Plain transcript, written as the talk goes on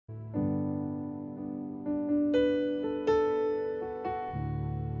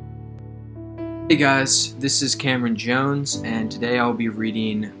Hey guys, this is Cameron Jones, and today I'll be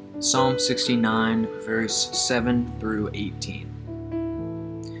reading Psalm 69, verse 7 through 18.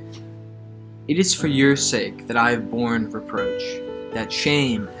 It is for your sake that I have borne reproach, that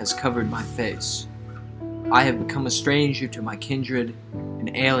shame has covered my face. I have become a stranger to my kindred,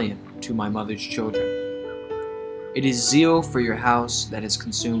 an alien to my mother's children. It is zeal for your house that has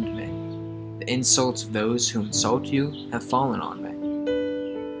consumed me. The insults of those who insult you have fallen on me.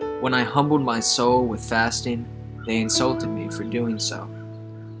 When I humbled my soul with fasting, they insulted me for doing so.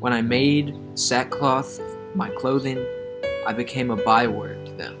 When I made sackcloth my clothing, I became a byword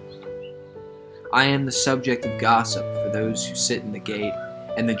to them. I am the subject of gossip for those who sit in the gate,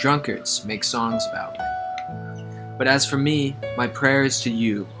 and the drunkards make songs about me. But as for me, my prayer is to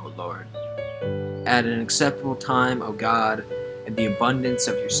you, O Lord. At an acceptable time, O God, in the abundance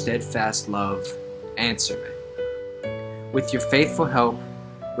of your steadfast love, answer me. With your faithful help,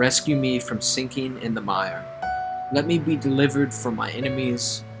 rescue me from sinking in the mire. Let me be delivered from my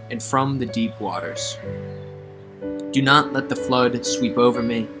enemies and from the deep waters. Do not let the flood sweep over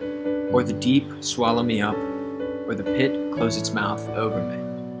me, or the deep swallow me up, or the pit close its mouth over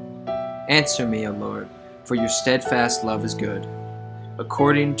me. Answer me, O Lord, for your steadfast love is good.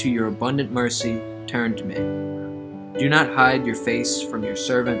 According to your abundant mercy, turn to me. Do not hide your face from your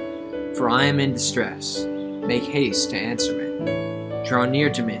servant, for I am in distress. Make haste to answer me. Draw near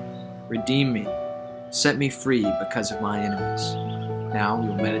to me, redeem me, set me free because of my enemies. Now we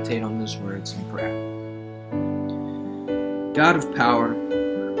will meditate on those words in prayer. God of power,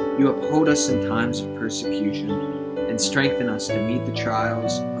 you uphold us in times of persecution and strengthen us to meet the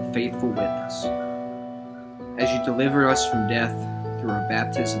trials of faithful witness. As you deliver us from death through our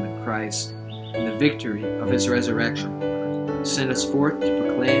baptism in Christ and the victory of his resurrection, send us forth to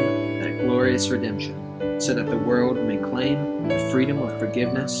proclaim that glorious redemption, so that the world may claim the freedom of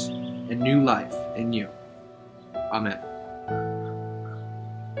forgiveness and new life in you. Amen.